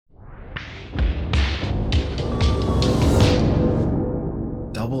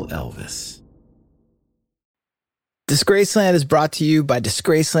Elvis. Disgraceland is brought to you by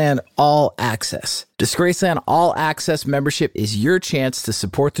Disgraceland All Access. Disgraceland All Access membership is your chance to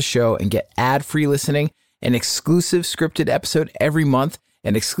support the show and get ad-free listening, an exclusive scripted episode every month,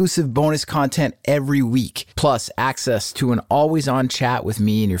 and exclusive bonus content every week, plus access to an always-on chat with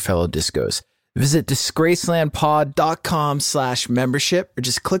me and your fellow discos. Visit disgracelandpod.com/membership or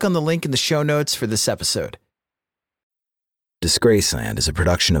just click on the link in the show notes for this episode. Disgraceland is a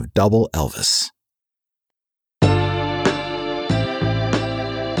production of Double Elvis.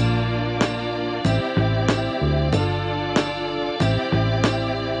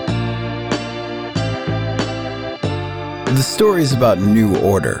 The stories about New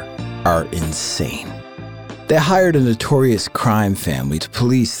Order are insane. They hired a notorious crime family to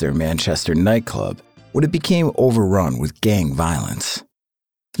police their Manchester nightclub when it became overrun with gang violence.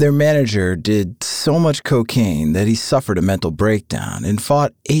 Their manager did so much cocaine that he suffered a mental breakdown and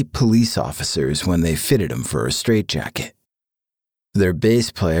fought 8 police officers when they fitted him for a straitjacket. Their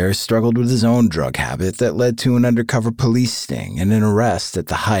bass player struggled with his own drug habit that led to an undercover police sting and an arrest at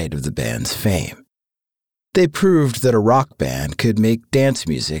the height of the band's fame. They proved that a rock band could make dance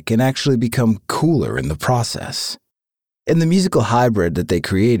music and actually become cooler in the process. And the musical hybrid that they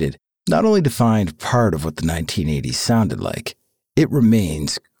created not only defined part of what the 1980s sounded like, it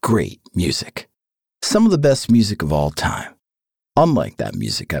remains great music. Some of the best music of all time. Unlike that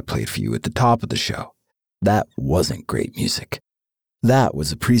music I played for you at the top of the show, that wasn't great music. That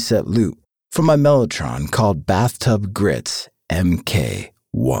was a preset loop from my Mellotron called Bathtub Grits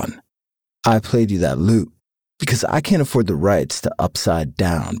MK1. I played you that loop because I can't afford the rights to Upside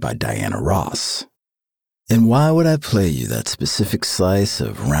Down by Diana Ross. And why would I play you that specific slice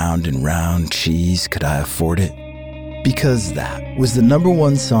of round and round cheese? Could I afford it? Because that was the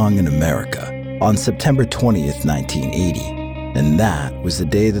 #1 song in America on September 20th, 1980. And that was the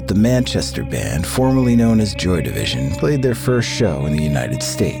day that the Manchester band, formerly known as Joy Division, played their first show in the United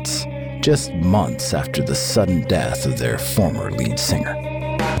States, just months after the sudden death of their former lead singer.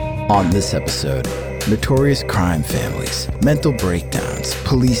 On this episode, notorious crime families, mental breakdowns,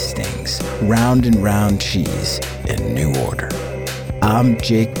 police stings, round and round cheese, and New Order. I'm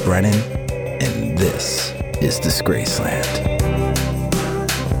Jake Brennan, and this is Disgraceland.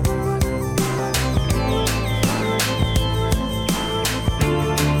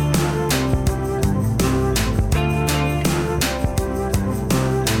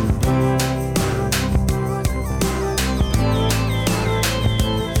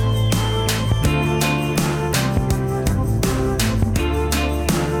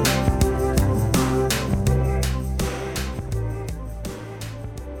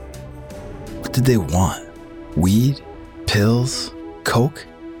 What did they want? Weed? Pills? Coke?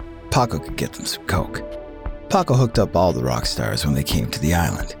 Paco could get them some coke. Paco hooked up all the rock stars when they came to the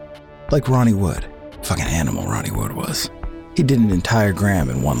island. Like Ronnie Wood. Fucking animal Ronnie Wood was. He did an entire gram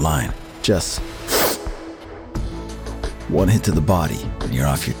in one line. Just one hit to the body and you're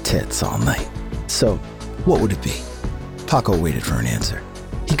off your tits all night. So, what would it be? Paco waited for an answer.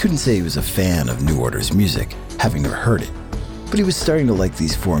 He couldn't say he was a fan of New Order's music, having never heard it. But he was starting to like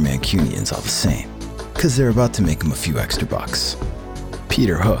these 4 Mancunians all the same, because they're about to make him a few extra bucks.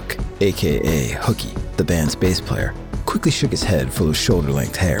 Peter Hook, aka Hooky, the band's bass player, quickly shook his head full of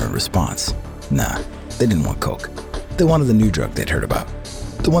shoulder-length hair in response. Nah, they didn't want coke. They wanted the new drug they'd heard about,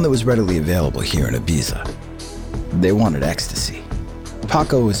 the one that was readily available here in Ibiza. They wanted ecstasy.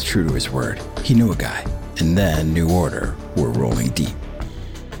 Paco was true to his word. He knew a guy, and then New Order were rolling deep.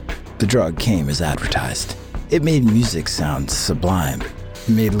 The drug came as advertised. It made music sound sublime. It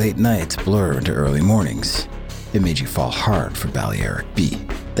made late nights blur into early mornings. It made you fall hard for Balearic B,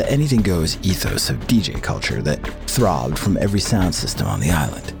 the anything-goes ethos of DJ culture that throbbed from every sound system on the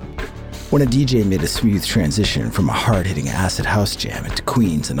island. When a DJ made a smooth transition from a hard-hitting acid house jam into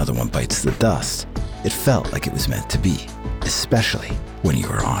Queen's Another One Bites the Dust, it felt like it was meant to be, especially when you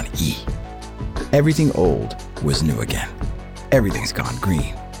were on E. Everything old was new again. Everything's gone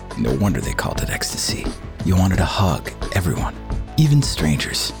green. No wonder they called it ecstasy. You wanted to hug everyone, even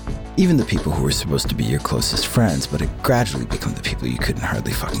strangers, even the people who were supposed to be your closest friends, but had gradually become the people you couldn't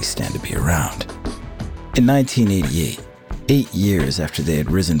hardly fucking stand to be around. In 1988, 8 years after they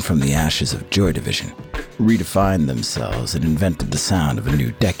had risen from the ashes of Joy Division, redefined themselves and invented the sound of a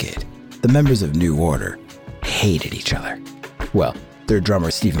new decade, the members of New Order hated each other. Well, their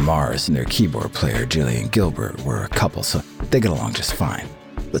drummer Stephen Mars and their keyboard player Gillian Gilbert were a couple, so they got along just fine.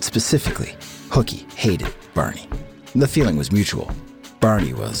 But specifically, Hooky hated Barney. The feeling was mutual.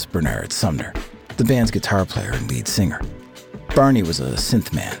 Barney was Bernard Sumner, the band's guitar player and lead singer. Barney was a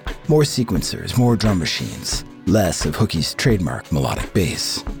synth man, more sequencers, more drum machines, less of Hooky's trademark melodic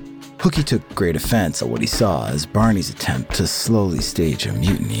bass. Hookie took great offense at what he saw as Barney's attempt to slowly stage a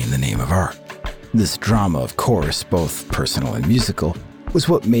mutiny in the name of art. This drama, of course, both personal and musical, was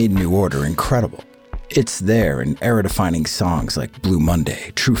what made New Order incredible. It's there in era-defining songs like Blue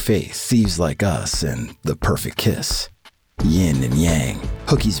Monday, True Faith, Thieves Like Us, and The Perfect Kiss. Yin and Yang,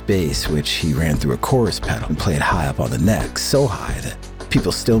 Hookie's bass, which he ran through a chorus pedal and played high up on the neck, so high that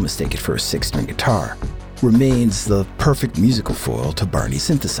people still mistake it for a 6-string guitar, remains the perfect musical foil to Barney's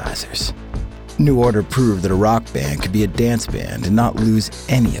synthesizers. New Order proved that a rock band could be a dance band and not lose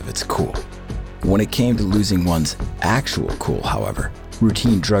any of its cool. When it came to losing one's actual cool, however,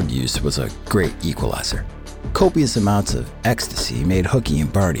 routine drug use was a great equalizer. Copious amounts of ecstasy made Hookie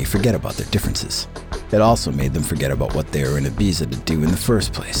and Barney forget about their differences. It also made them forget about what they were in Ibiza to do in the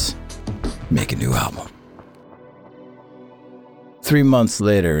first place: make a new album. 3 months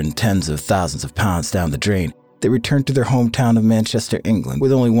later, and tens of thousands of pounds down the drain, they returned to their hometown of Manchester, England,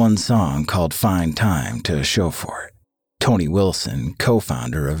 with only one song called Fine Time to show for it. Tony Wilson,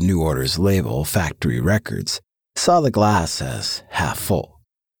 co-founder of New Order's label, Factory Records, saw the glass as half full.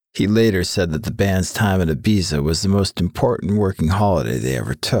 He later said that the band's time at Ibiza was the most important working holiday they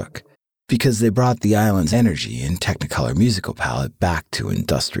ever took, because they brought the island's energy and Technicolor musical palette back to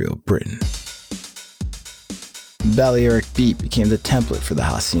industrial Britain. Balearic Beat became the template for the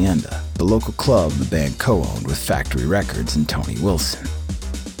Hacienda, the local club the band co-owned with Factory Records and Tony Wilson.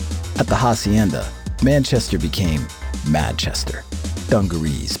 At the Hacienda, Manchester became Madchester.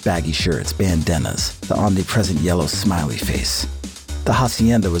 Dungarees, baggy shirts, bandanas, the omnipresent yellow smiley face. The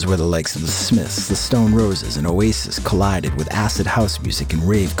Hacienda was where the likes of the Smiths, the Stone Roses, and Oasis collided with acid house music and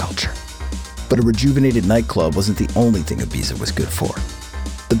rave culture. But a rejuvenated nightclub wasn't the only thing Ibiza was good for.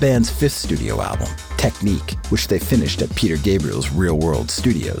 The band's 5th studio album, Technique, which they finished at Peter Gabriel's Real World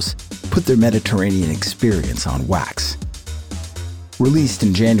Studios, put their Mediterranean experience on wax. Released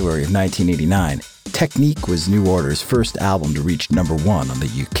in January of 1989, Technique was New Order's first album to reach #1 on the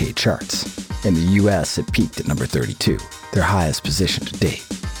UK charts. In the US, it peaked at number 32, their highest position to date.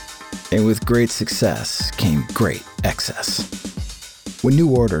 And with great success came great excess. When New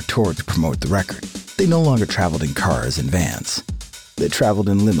Order toured to promote the record, they no longer traveled in cars and vans. They traveled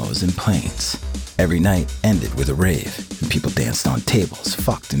in limos and planes. Every night ended with a rave, and people danced on tables,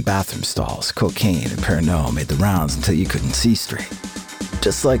 fucked in bathroom stalls. Cocaine and Pernod made the rounds until you couldn't see straight.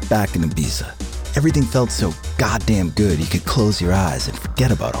 Just like back in Ibiza, everything felt so goddamn good you could close your eyes and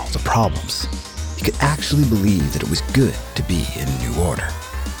forget about all the problems. You could actually believe that it was good to be in New Order.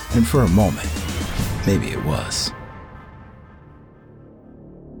 And for a moment, maybe it was.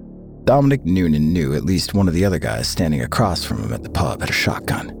 Dominic Noonan knew at least one of the other guys standing across from him at the pub had a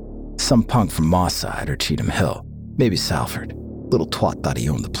shotgun. Some punk from Moss Side or Cheetham Hill, maybe Salford. Little twat thought he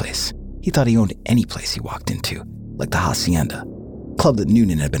owned the place. He thought he owned any place he walked into, like the Hacienda, club that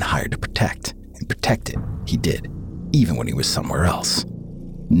Noonan had been hired to protect. And protect it, he did, even when he was somewhere else.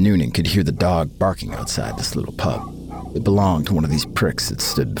 Noonan could hear the dog barking outside this little pub. It belonged to one of these pricks that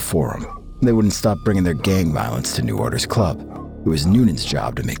stood before him. They wouldn't stop bringing their gang violence to New Order's club. It was Noonan's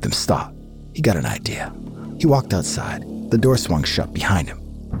job to make them stop. He got an idea. He walked outside. The door swung shut behind him.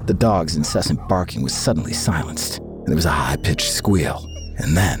 The dog's incessant barking was suddenly silenced, and there was a high-pitched squeal.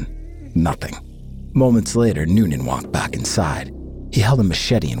 And then, nothing. Moments later, Noonan walked back inside. He held a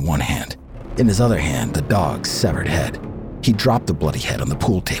machete in one hand. In his other hand, the dog's severed head. He dropped the bloody head on the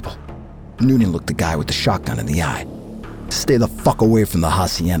pool table. Noonan looked the guy with the shotgun in the eye. "Stay the fuck away from the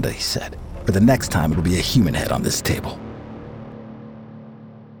Hacienda," he said, "or the next time it'll be a human head on this table."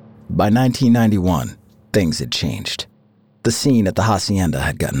 By 1991, things had changed. The scene at the Hacienda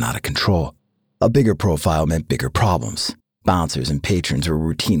had gotten out of control. A bigger profile meant bigger problems. Bouncers and patrons were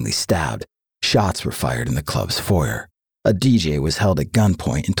routinely stabbed. Shots were fired in the club's foyer. A DJ was held at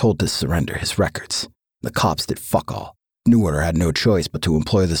gunpoint and told to surrender his records. The cops did fuck all. New Order had no choice but to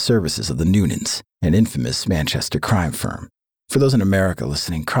employ the services of the Noonans, an infamous Manchester crime firm. For those in America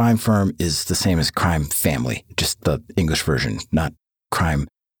listening, crime firm is the same as crime family, just the English version, not crime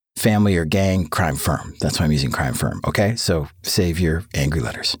family or gang, crime firm. That's why I'm using crime firm, okay? So save your angry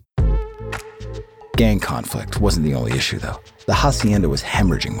letters. Gang conflict wasn't the only issue, though. The Hacienda was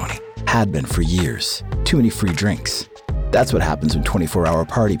hemorrhaging money, had been for years. Too many free drinks. That's what happens when 24-hour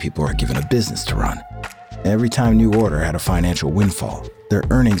party people are given a business to run. Every time New Order had a financial windfall, their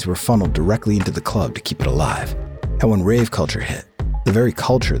earnings were funneled directly into the club to keep it alive. And when rave culture hit, the very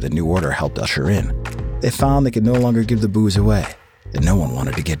culture that New Order helped usher in, they found they could no longer give the booze away. And no one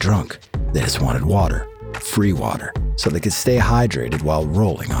wanted to get drunk. They just wanted water, free water, so they could stay hydrated while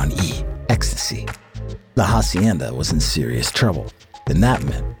rolling on ecstasy. The Hacienda was in serious trouble, and that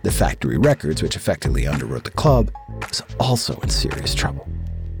meant the Factory Records, which effectively underwrote the club, was also in serious trouble.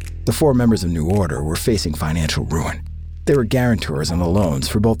 The 4 members of New Order were facing financial ruin. They were guarantors on the loans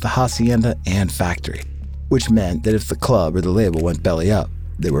for both the hacienda and factory, which meant that if the club or the label went belly up,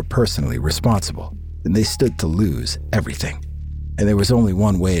 they were personally responsible, and they stood to lose everything. And there was only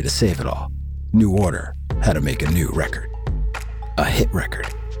one way to save it all. New Order had to make a new record. A hit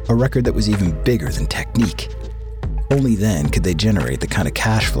record. A record that was even bigger than Technique. Only then could they generate the kind of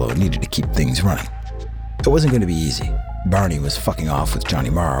cash flow needed to keep things running. It wasn't going to be easy. Barney was fucking off with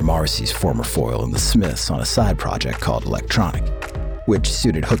Johnny Marr, Morrissey's former foil, and the Smiths on a side project called Electronic, which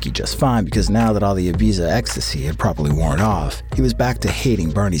suited Hooky just fine because now that all the Ibiza ecstasy had properly worn off, he was back to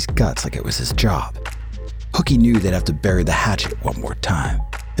hating Barney's guts like it was his job. Hooky knew they'd have to bury the hatchet one more time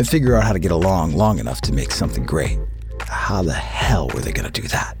and figure out how to get along long enough to make something great. How the hell were they going to do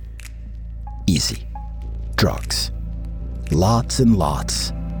that? Easy. Drugs. Lots and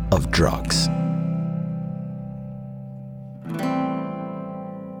lots of drugs.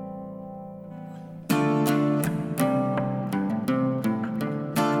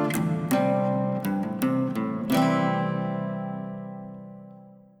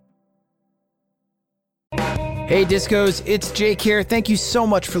 Hey Discos, it's Jake here. Thank you so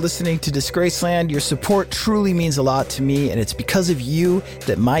much for listening to Disgraceland. Your support truly means a lot to me, and it's because of you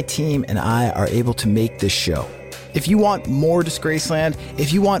that my team and I are able to make this show. If you want more Disgraceland,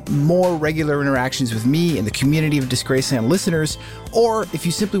 if you want more regular interactions with me and the community of Disgraceland listeners, or if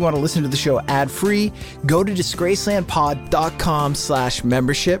you simply want to listen to the show ad-free, go to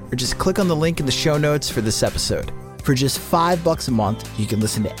disgracelandpod.com/membership or just click on the link in the show notes for this episode. For just $5 a month, you can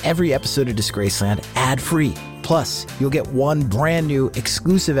listen to every episode of Disgraceland ad-free. Plus, you'll get one brand new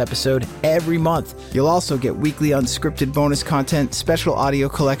exclusive episode every month. You'll also get weekly unscripted bonus content, special audio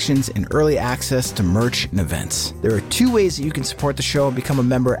collections, and early access to merch and events. There are 2 ways that you can support the show and become a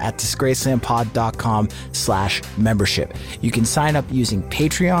member at disgracelandpod.com/membership. You can sign up using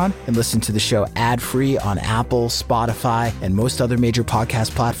Patreon and listen to the show ad-free on Apple, Spotify, and most other major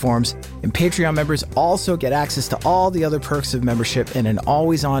podcast platforms. And Patreon members also get access to all the other perks of membership and an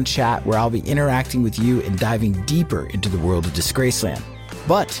always-on chat where I'll be interacting with you and diving deeper into the world of Disgraceland.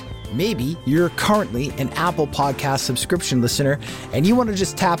 But maybe you're currently an Apple Podcast subscription listener and you want to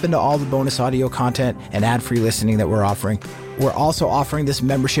just tap into all the bonus audio content and ad-free listening that we're offering. We're also offering this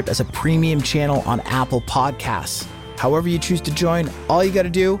membership as a premium channel on Apple Podcasts. However you choose to join, all you got to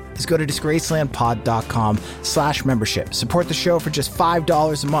do is go to disgracelandpod.com/membership. Support the show for just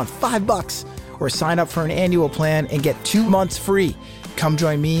 $5 a month, $5, or sign up for an annual plan and get 2 months free. Come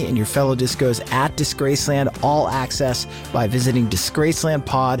join me and your fellow discos at Disgraceland All Access by visiting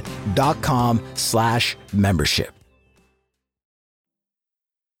disgracelandpod.com/membership.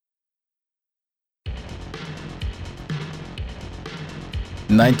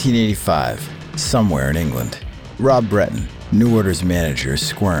 In 1985, somewhere in England, Rob Breton, New Order's manager,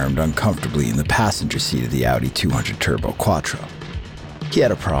 squirmed uncomfortably in the passenger seat of the Audi 200 Turbo Quattro. He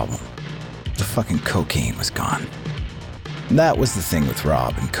had a problem. The fucking cocaine was gone. And that was the thing with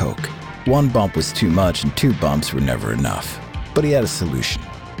Rob and coke. 1 bump was too much and 2 bumps were never enough. But he had a solution.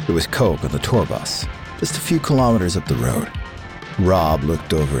 It was coke on the tour bus, just a few kilometers up the road. Rob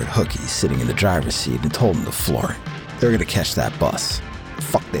looked over at Hooky sitting in the driver's seat and told him to floor it. They were gonna catch that bus. The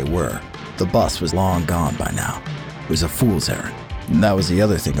fuck they were. The bus was long gone by now. It was a fool's errand. And that was the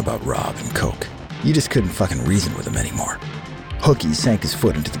other thing about Rob and coke. You just couldn't fucking reason with him anymore. Hooky sank his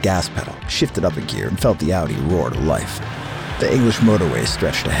foot into the gas pedal, shifted up a gear, and felt the Audi roar to life. The English motorway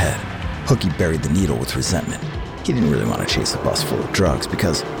stretched ahead. Hooky buried the needle with resentment. He didn't really want to chase a bus full of drugs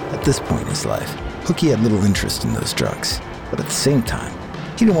because, at this point in his life, Hooky had little interest in those drugs. But at the same time,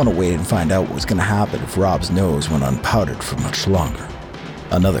 he didn't want to wait and find out what was going to happen if Rob's nose went unpowdered for much longer.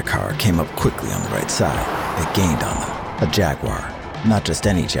 Another car came up quickly on the right side. It gained on them. A Jaguar. Not just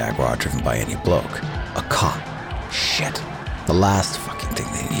any Jaguar driven by any bloke. A cop. Shit. The last fucking thing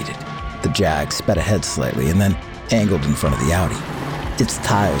they needed. The Jag sped ahead slightly and then angled in front of the Audi. Its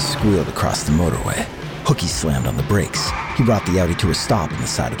tires squealed across the motorway. Hooky slammed on the brakes. He brought the Audi to a stop on the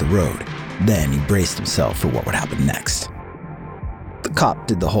side of the road. Then he braced himself for what would happen next. The cop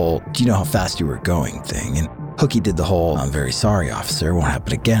did the whole, "Do you know how fast you were going?" thing, and Hooky did the whole, "I'm very sorry, officer, won't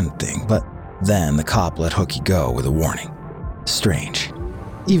happen again" thing, but then the cop let Hooky go with a warning. Strange.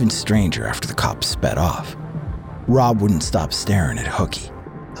 Even stranger after the cop sped off. Rob wouldn't stop staring at Hooky.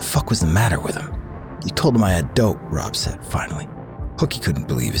 The fuck was the matter with him? "You told him I had dope," Rob said finally. Hooky couldn't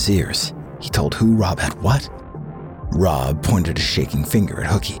believe his ears. He told who Rob had what? Rob pointed a shaking finger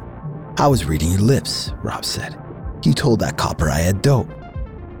at Hooky. "I was reading your lips," Rob said. "You told that copper I had dope."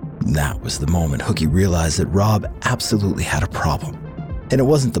 That was the moment Hooky realized that Rob absolutely had a problem. And it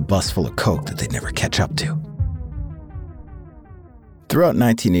wasn't the bus full of coke that they'd never catch up to. Throughout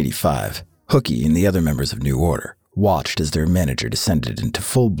 1985, Hooky and the other members of New Order watched as their manager descended into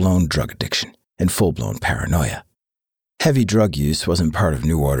full-blown drug addiction and full-blown paranoia. Heavy drug use wasn't part of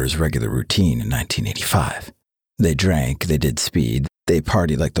New Order's regular routine in 1985. They drank, they did speed, they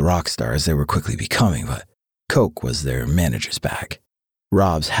partied like the rock stars they were quickly becoming, but coke was their manager's bag.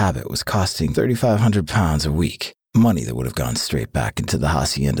 Rob's habit was costing 3,500 pounds a week, money that would have gone straight back into the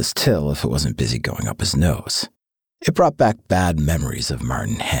hacienda's till if it wasn't busy going up his nose. It brought back bad memories of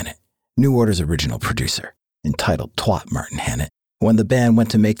Martin Hannett, New Order's original producer, entitled Twat Martin Hannett. When the band went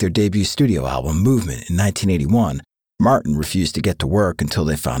to make their debut studio album, Movement, in 1981, Martin refused to get to work until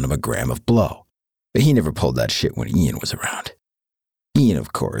they found him a gram of blow. But he never pulled that shit when Ian was around. Ian,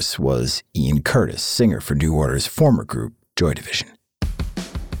 of course, was Ian Curtis, singer for New Order's former group, Joy Division.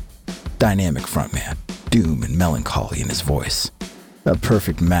 Dynamic frontman, doom and melancholy in his voice. A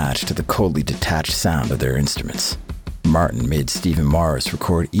perfect match to the coldly detached sound of their instruments. Martin made Stephen Morris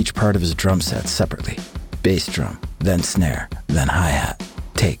record each part of his drum set separately. Bass drum, then snare, then hi-hat,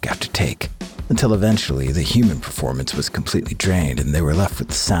 take after take, until eventually the human performance was completely drained and they were left with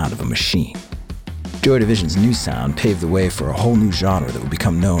the sound of a machine. Joy Division's new sound paved the way for a whole new genre that would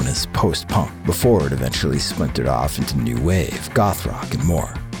become known as post-punk, before it eventually splintered off into new wave, goth rock, and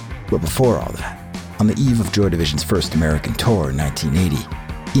more. But before all that, on the eve of Joy Division's first American tour in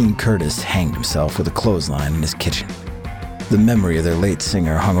 1980, Ian Curtis hanged himself with a clothesline in his kitchen. The memory of their late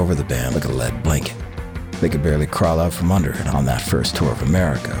singer hung over the band like a lead blanket. They could barely crawl out from under it on that first tour of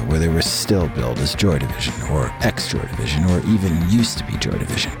America, where they were still billed as Joy Division, or ex-Joy Division, or even used to be Joy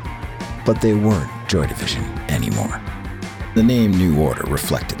Division. But they weren't Joy Division anymore. The name New Order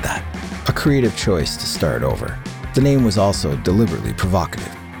reflected that. A creative choice to start over. The name was also deliberately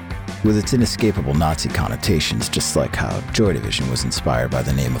provocative, with its inescapable Nazi connotations, just like how Joy Division was inspired by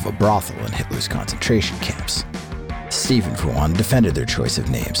the name of a brothel in Hitler's concentration camps. Stephen, for one, defended their choice of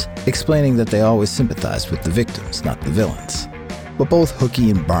names, explaining that they always sympathized with the victims, not the villains. But both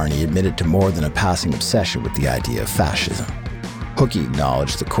Hooky and Barney admitted to more than a passing obsession with the idea of fascism. Hooky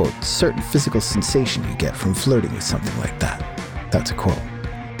acknowledged the, quote, certain physical sensation you get from flirting with something like that. That's a quote.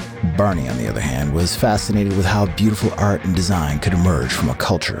 Barney, on the other hand, was fascinated with how beautiful art and design could emerge from a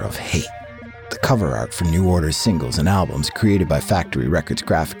culture of hate. The cover art for New Order's singles and albums, created by Factory Records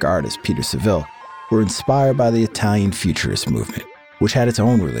graphic artist Peter Seville, were inspired by the Italian Futurist movement, which had its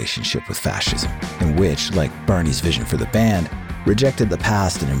own relationship with fascism, and which, like Barney's vision for the band, rejected the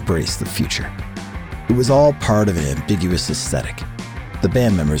past and embraced the future. It was all part of an ambiguous aesthetic. The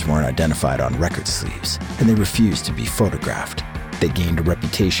band members weren't identified on record sleeves, and they refused to be photographed. They gained a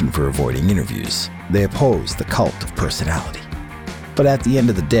reputation for avoiding interviews. They opposed the cult of personality. But at the end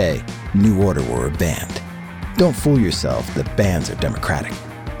of the day, New Order were a band. Don't fool yourself that bands are democratic.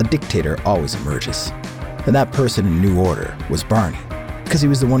 A dictator always emerges. And that person in New Order was Barney, because he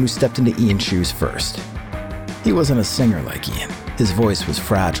was the one who stepped into Ian's shoes first. He wasn't a singer like Ian. His voice was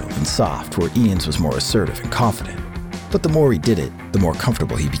fragile and soft, where Ian's was more assertive and confident. But the more he did it, the more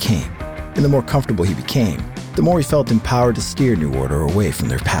comfortable he became. And the more comfortable he became, the more he felt empowered to steer New Order away from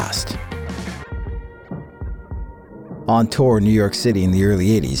their past. On tour in New York City in the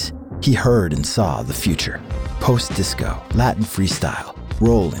early 80s, he heard and saw the future. Post-disco, Latin freestyle,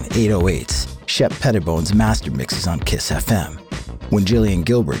 rollin' 808s, Shep Pettibone's master mixes on Kiss FM. When Jillian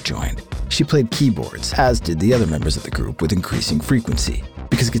Gilbert joined, she played keyboards, as did the other members of the group, with increasing frequency.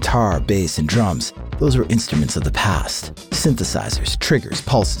 Because guitar, bass, and drums, those were instruments of the past. Synthesizers, triggers,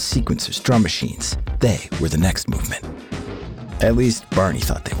 pulses, sequencers, drum machines. They were the next movement. At least Barney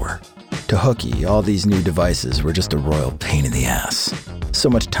thought they were. To Hooky, all these new devices were just a royal pain in the ass. So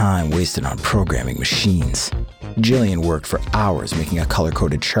much time wasted on programming machines. Jillian worked for hours making a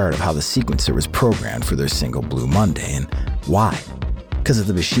color-coded chart of how the sequencer was programmed for their single Blue Monday, and why? Because if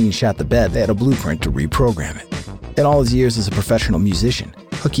the machine shot the bed, they had a blueprint to reprogram it. In all his years as a professional musician,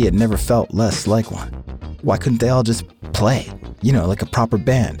 Hooky had never felt less like one. Why couldn't they all just play? You know, like a proper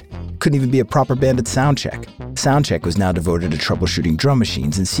band. Couldn't even be a proper band at Soundcheck. Soundcheck was now devoted to troubleshooting drum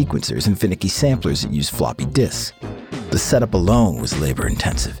machines and sequencers and finicky samplers that used floppy disks. The setup alone was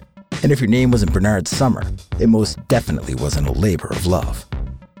labor-intensive. And if your name wasn't Bernard Summer, it most definitely wasn't a labor of love.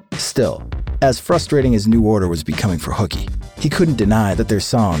 Still, as frustrating as New Order was becoming for Hooky, he couldn't deny that their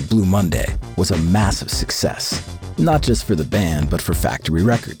song, Blue Monday, was a massive success. Not just for the band, but for Factory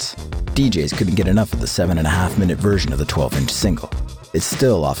Records. DJs couldn't get enough of the 7.5-minute version of the 12-inch single. It's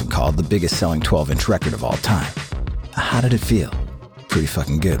still often called the biggest selling 12-inch record of all time. How did it feel? Pretty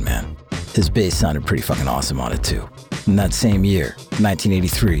fucking good, man. His bass sounded pretty fucking awesome on it too. In that same year,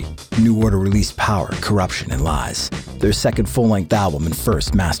 1983, New Order released Power, Corruption, and Lies, their second full-length album and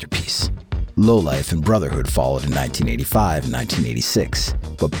first masterpiece. Lowlife and Brotherhood followed in 1985 and 1986,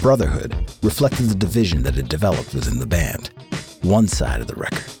 but Brotherhood reflected the division that had developed within the band. One side of the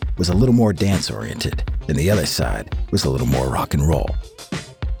record was a little more dance-oriented, and the other side was a little more rock and roll.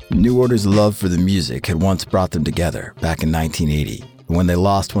 New Order's love for the music had once brought them together back in 1980, when they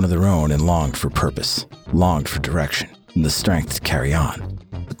lost one of their own and longed for purpose, longed for direction, and the strength to carry on.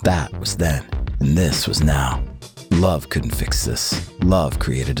 But that was then, and this was now. Love couldn't fix this. Love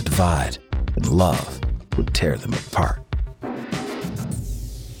created a divide, and love would tear them apart.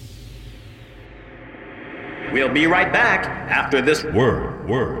 We'll be right back after this word.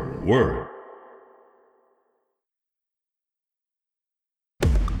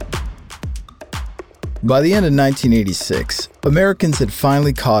 By the end of 1986, Americans had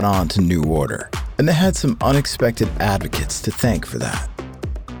finally caught on to New Order, and they had some unexpected advocates to thank for that.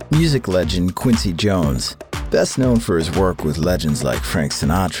 Music legend Quincy Jones, best known for his work with legends like Frank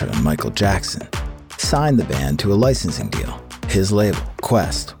Sinatra and Michael Jackson, signed the band to a licensing deal. His label,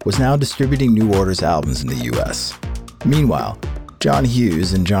 Quest, was now distributing New Order's albums in the US. Meanwhile, John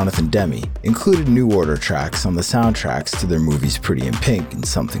Hughes and Jonathan Demme included New Order tracks on the soundtracks to their movies Pretty in Pink and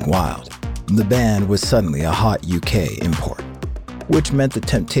Something Wild. The band was suddenly a hot UK import, which meant the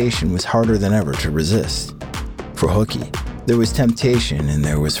temptation was harder than ever to resist. For Hooky, there was temptation and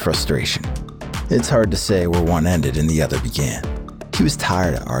there was frustration. It's hard to say where one ended and the other began. He was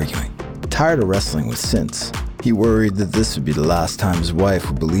tired of arguing, tired of wrestling with synths. He worried that this would be the last time his wife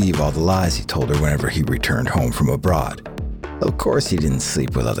would believe all the lies he told her whenever he returned home from abroad. Of course he didn't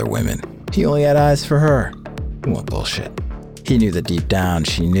sleep with other women. He only had eyes for her. What bullshit. He knew that deep down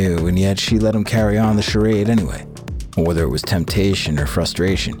she knew, and yet she let him carry on the charade anyway. Whether it was temptation or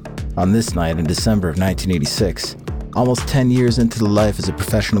frustration, on this night in December of 1986, almost 10 years into the life as a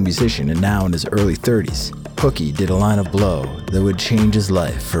professional musician and now in his early 30s, Hooky did a line of blow that would change his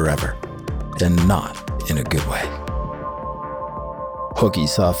life forever. And not in a good way. Hooky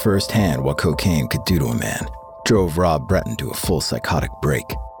saw firsthand what cocaine could do to a man, drove Rob Breton to a full psychotic break.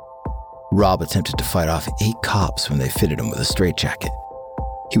 Rob attempted to fight off 8 cops when they fitted him with a straitjacket.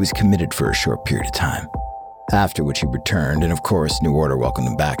 He was committed for a short period of time, after which he returned, and of course New Order welcomed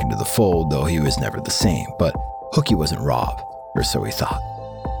him back into the fold, though he was never the same. But Hooky wasn't Rob, or so he thought.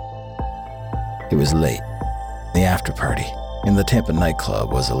 It was late. The after party in the Tampa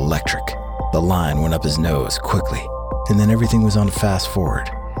nightclub was electric. The line went up his nose quickly, and then everything was on a fast forward,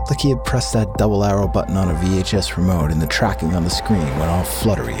 like he had pressed that double arrow button on a VHS remote and the tracking on the screen went all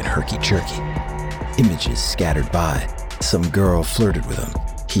fluttery and herky-jerky. Images scattered by. Some girl flirted with him.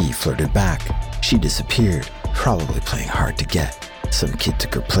 He flirted back. She disappeared, probably playing hard to get. Some kid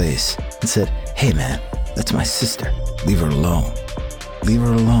took her place and said, "Hey man, that's my sister. Leave her alone. Leave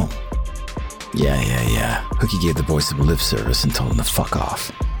her alone." Yeah. Hooky gave the boy some lip service and told him to fuck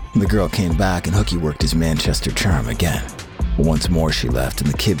off. The girl came back and Hooky worked his Manchester charm again. Once more she left and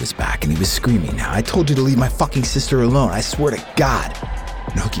the kid was back and he was screaming, "Now, I told you to leave my fucking sister alone, I swear to God."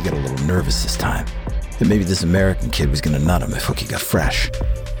 And Hooky got a little nervous this time. That maybe this American kid was gonna nut him if Hooky got fresh.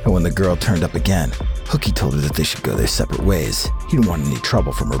 And when the girl turned up again, Hooky told her that they should go their separate ways. He didn't want any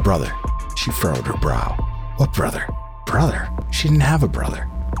trouble from her brother. She furrowed her brow. What brother? Brother? She didn't have a brother.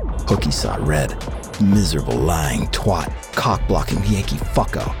 Hooky saw red. Miserable, lying twat, cock-blocking Yankee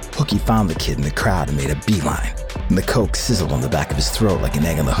fucko. Hooky found the kid in the crowd and made a beeline. And the coke sizzled on the back of his throat like an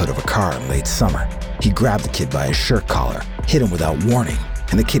egg on the hood of a car in late summer. He grabbed the kid by his shirt collar, hit him without warning,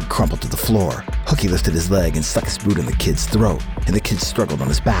 and the kid crumpled to the floor. Hooky lifted his leg and stuck his boot in the kid's throat, and the kid struggled on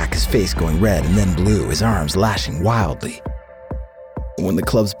his back, his face going red and then blue, his arms lashing wildly. When the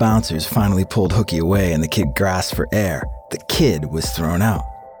club's bouncers finally pulled Hooky away and the kid gasped for air, the kid was thrown out.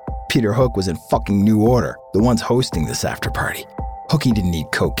 Peter Hook was in fucking New Order, the ones hosting this after party. Hooky didn't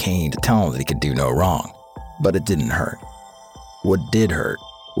need cocaine to tell him that he could do no wrong, but it didn't hurt. What did hurt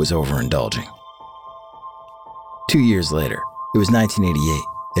was overindulging. 2 years later, it was 1988,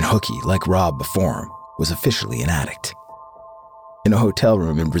 and Hooky, like Rob before him, was officially an addict. In a hotel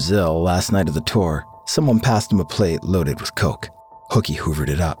room in Brazil last night of the tour, someone passed him a plate loaded with coke. Hooky hoovered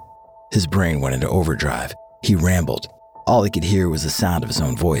it up. His brain went into overdrive. He rambled. All he could hear was the sound of his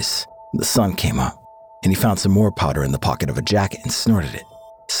own voice. The sun came up, and he found some more powder in the pocket of a jacket and snorted it.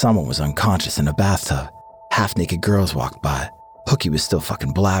 Someone was unconscious in a bathtub. Half-naked girls walked by. Hooky was still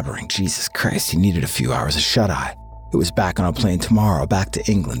fucking blabbering. Jesus Christ, he needed a few hours of shut-eye. It was back on a plane tomorrow, back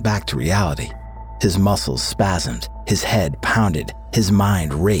to England, back to reality. His muscles spasmed, his head pounded, his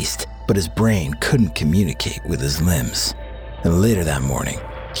mind raced, but his brain couldn't communicate with his limbs. And later that morning,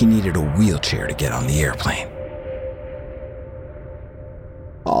 he needed a wheelchair to get on the airplane.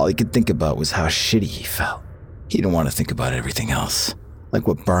 All he could think about was how shitty he felt. He didn't want to think about everything else. like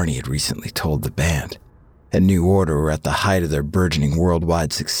what Barney had recently told the band. And New Order were at the height of their burgeoning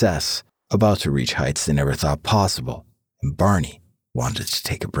worldwide success, about to reach heights they never thought possible, and Barney wanted to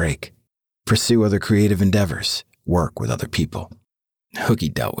take a break, pursue other creative endeavors, work with other people. Hooky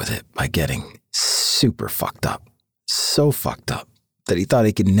dealt with it by getting super fucked up, so fucked up that he thought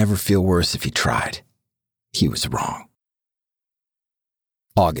he could never feel worse if he tried. He was wrong.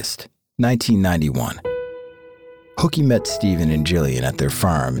 August 1991. Hooky met Stephen and Jillian at their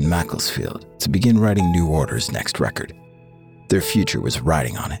farm in Macclesfield to begin writing New Order's next record. Their future was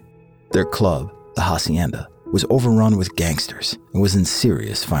riding on it. Their club, the Hacienda, was overrun with gangsters and was in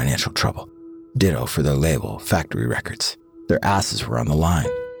serious financial trouble. Ditto for their label, Factory Records. Their asses were on the line,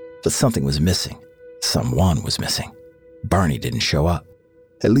 but something was missing. Someone was missing. Barney didn't show up,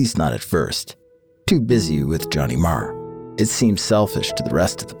 at least not at first. Too busy with Johnny Marr. It seemed selfish to the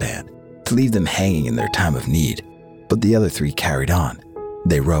rest of the band to leave them hanging in their time of need, but the other three carried on.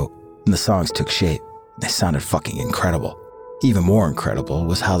 They wrote, and the songs took shape. They sounded fucking incredible. Even more incredible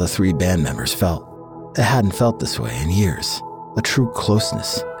was how the three band members felt. They hadn't felt this way in years. A true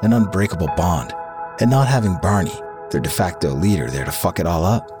closeness, an unbreakable bond. And not having Barney, their de facto leader, there to fuck it all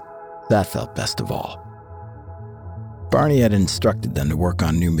up, that felt best of all. Barney had instructed them to work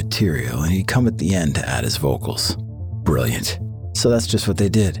on new material, and he'd come at the end to add his vocals. Brilliant. So that's just what they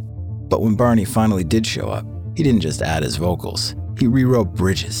did. But when Barney finally did show up, he didn't just add his vocals. He rewrote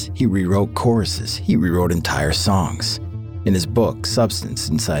bridges, he rewrote choruses, he rewrote entire songs. In his book, Substance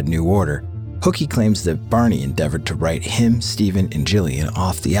Inside New Order, Hooky claims that Barney endeavored to write him, Stephen, and Jillian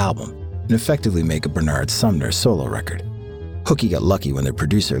off the album and effectively make a Bernard Sumner solo record. Hooky got lucky when their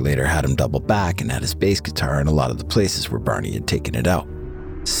producer later had him double back and add his bass guitar in a lot of the places where Barney had taken it out.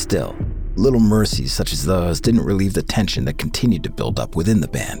 Still, little mercies such as those didn't relieve the tension that continued to build up within the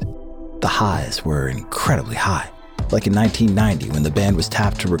band. The highs were incredibly high, like in 1990 when the band was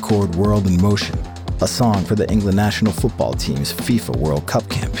tapped to record World in Motion, a song for the England national football team's FIFA World Cup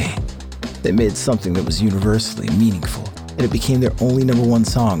campaign. They made something that was universally meaningful, and it became their only #1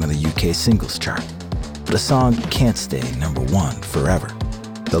 song on the UK singles chart. But a song can't stay #1 forever.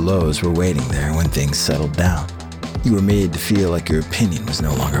 The lows were waiting there when things settled down. You were made to feel like your opinion was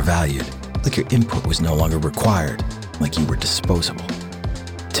no longer valued, like your input was no longer required, like you were disposable.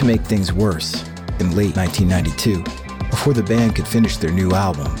 To make things worse, in late 1992, before the band could finish their new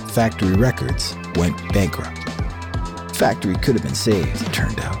album, Factory Records went bankrupt. Factory could have been saved, it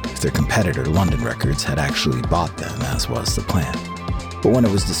turned out, if their competitor London Records had actually bought them, as was the plan. But when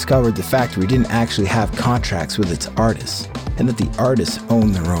it was discovered the Factory didn't actually have contracts with its artists, and that the artists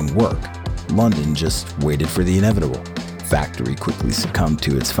owned their own work, London just waited for the inevitable. Factory quickly succumbed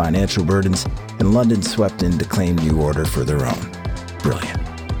to its financial burdens, and London swept in to claim New Order for their own. Brilliant.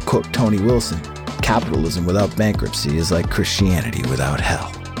 Quote Tony Wilson, "Capitalism without bankruptcy is like Christianity without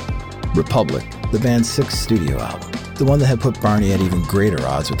hell." Republic, the band's 6th studio album, the one that had put Barney at even greater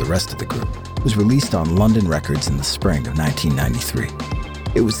odds with the rest of the group, was released on London Records in the spring of 1993.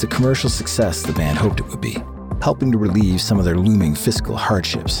 It was the commercial success the band hoped it would be, helping to relieve some of their looming fiscal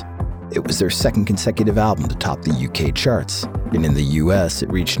hardships. It was their 2nd consecutive album to top the UK charts, and in the US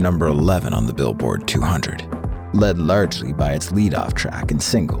it reached number 11 on the Billboard 200, led largely by its lead-off track and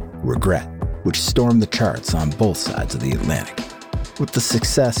single, Regret, which stormed the charts on both sides of the Atlantic. With the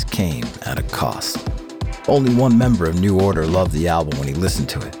success came at a cost. Only one member of New Order loved the album when he listened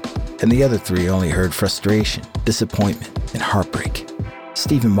to it, and the other 3 only heard frustration, disappointment, and heartbreak.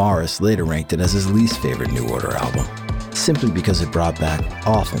 Stephen Morris later ranked it as his least favorite New Order album, simply because it brought back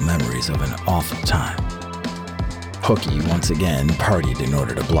awful memories of an awful time. Hooky once again partied in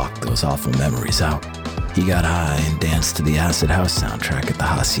order to block those awful memories out. He got high and danced to the Acid House soundtrack at the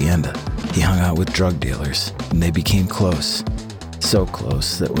Hacienda. He hung out with drug dealers, and they became close. So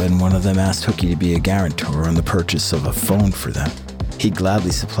close that when one of them asked Hooky to be a guarantor on the purchase of a phone for them, he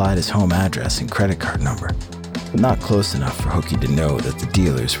gladly supplied his home address and credit card number. But not close enough for Hooky to know that the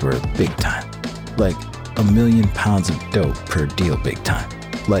dealers were big time. Like £1 million of dope per deal big time.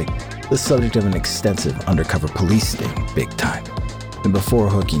 Like the subject of an extensive undercover police sting big time. And before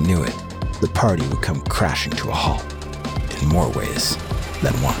Hooky knew it, the party would come crashing to a halt, in more ways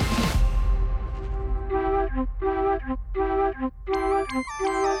than one.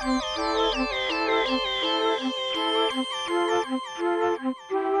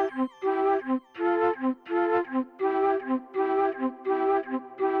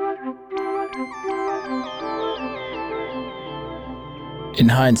 In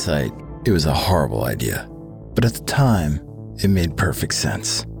hindsight, it was a horrible idea, but at the time, it made perfect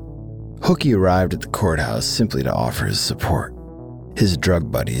sense. Hooky arrived at the courthouse simply to offer his support. His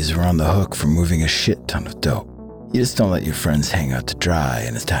drug buddies were on the hook for moving a shit ton of dope. You just don't let your friends hang out to dry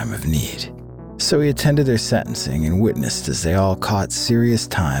in a time of need. So he attended their sentencing and witnessed as they all caught serious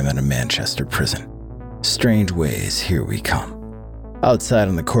time at a Manchester prison. Strange ways, here we come. Outside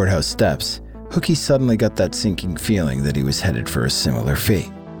on the courthouse steps, Hookie suddenly got that sinking feeling that he was headed for a similar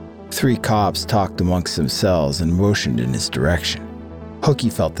fate. 3 cops talked amongst themselves and motioned in his direction.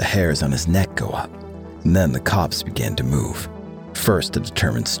 Hookie felt the hairs on his neck go up, and then the cops began to move. First a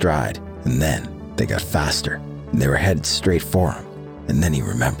determined stride, and then they got faster, and they were headed straight for him. And then he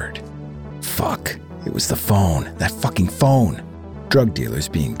remembered. Fuck, it was the phone, that fucking phone. Drug dealers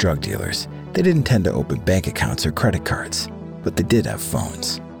being drug dealers, they didn't tend to open bank accounts or credit cards, but they did have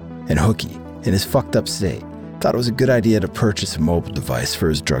phones. And Hookie, in his fucked up state, thought it was a good idea to purchase a mobile device for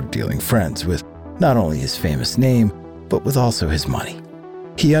his drug-dealing friends with not only his famous name, but with also his money.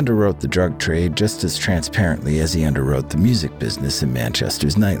 He underwrote the drug trade just as transparently as he underwrote the music business in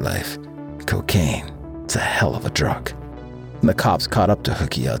Manchester's nightlife. Cocaine, it's a hell of a drug. And the cops caught up to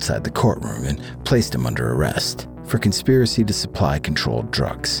Hookie outside the courtroom and placed him under arrest for conspiracy to supply controlled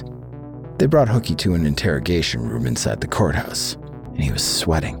drugs. They brought Hookie to an interrogation room inside the courthouse, and he was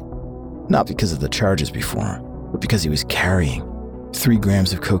sweating. Not because of the charges before him, but because he was carrying 3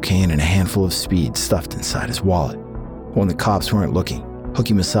 grams of cocaine and a handful of speed stuffed inside his wallet. When the cops weren't looking,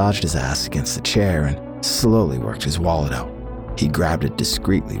 Hookie massaged his ass against the chair and slowly worked his wallet out. He grabbed it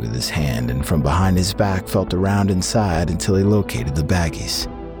discreetly with his hand and from behind his back felt around inside until he located the baggies.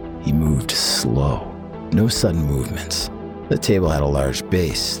 He moved slow, no sudden movements. The table had a large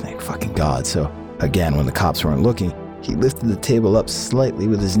base, thank fucking God, so again, when the cops weren't looking, he lifted the table up slightly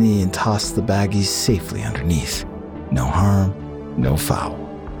with his knee and tossed the baggies safely underneath. No harm, no foul.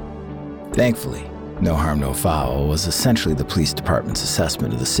 Thankfully, no harm, no foul was essentially the police department's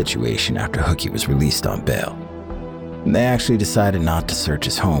assessment of the situation after Hookie was released on bail. And they actually decided not to search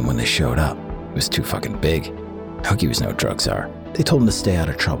his home when they showed up. It was too fucking big. Hookie was no drug czar. They told him to stay out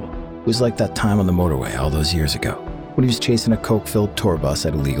of trouble. It was like that time on the motorway all those years ago, when he was chasing a coke-filled tour bus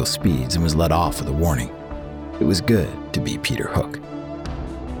at illegal speeds and was let off with a warning. It was good to be Peter Hook.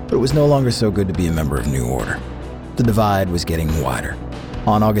 But it was no longer so good to be a member of New Order. The divide was getting wider.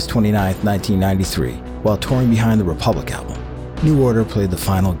 On August 29, 1993, while touring behind the Republic album, New Order played the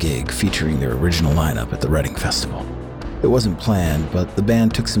final gig featuring their original lineup at the Reading Festival. It wasn't planned, but the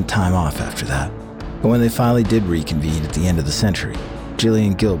band took some time off after that. And when they finally did reconvene at the end of the century,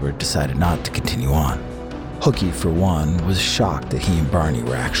 Gillian Gilbert decided not to continue on. Hookie, for one, was shocked that he and Barney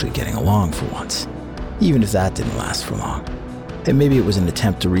were actually getting along for once, even if that didn't last for long. And maybe it was an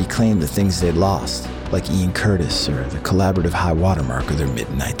attempt to reclaim the things they'd lost, like Ian Curtis or the collaborative high watermark of their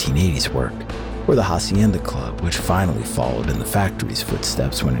mid-1980s work, or the Hacienda Club, which finally followed in the factory's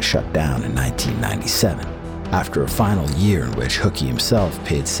footsteps when it shut down in 1997, after a final year in which Hookie himself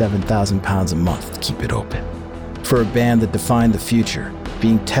paid £7,000 a month to keep it open. For a band that defined the future,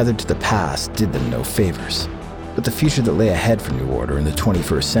 being tethered to the past did them no favors. But the future that lay ahead for New Order in the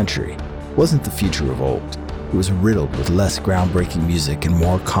 21st century wasn't the future of old. It was riddled with less groundbreaking music and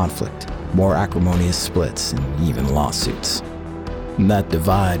more conflict, more acrimonious splits, and even lawsuits. And that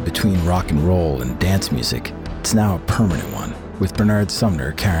divide between rock and roll and dance music, it's now a permanent one, with Bernard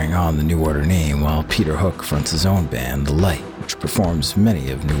Sumner carrying on the New Order name while Peter Hook fronts his own band, The Light, which performs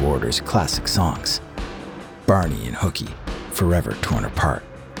many of New Order's classic songs. Barney and Hookie, forever torn apart.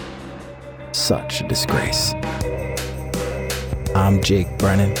 Such a disgrace. I'm Jake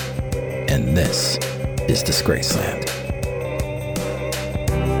Brennan, and this is Disgraceland.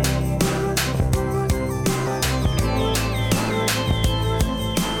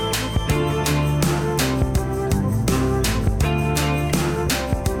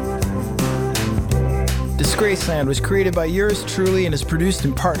 Disgraceland was created by yours truly and is produced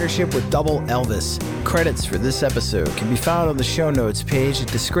in partnership with Double Elvis. Credits for this episode can be found on the show notes page at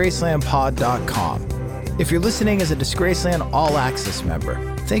disgracelandpod.com. If you're listening as a Disgraceland All Access member,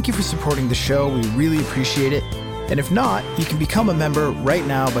 thank you for supporting the show. We really appreciate it. And if not, you can become a member right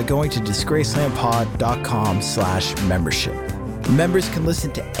now by going to disgracelandpod.com/membership. Members can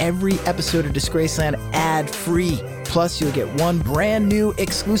listen to every episode of Disgraceland ad-free. Plus, you'll get one brand new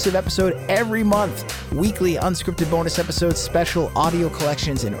exclusive episode every month, weekly unscripted bonus episodes, special audio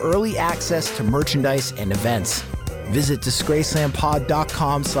collections, and early access to merchandise and events. Visit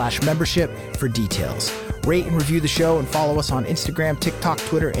disgracelandpod.com/membership for details. Rate and review the show and follow us on Instagram, TikTok,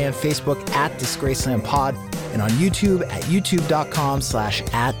 Twitter, and Facebook at DisgracelandPod, and on YouTube at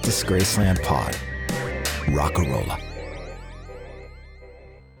youtube.com/@DisgracelandPod. Rock-a-rolla.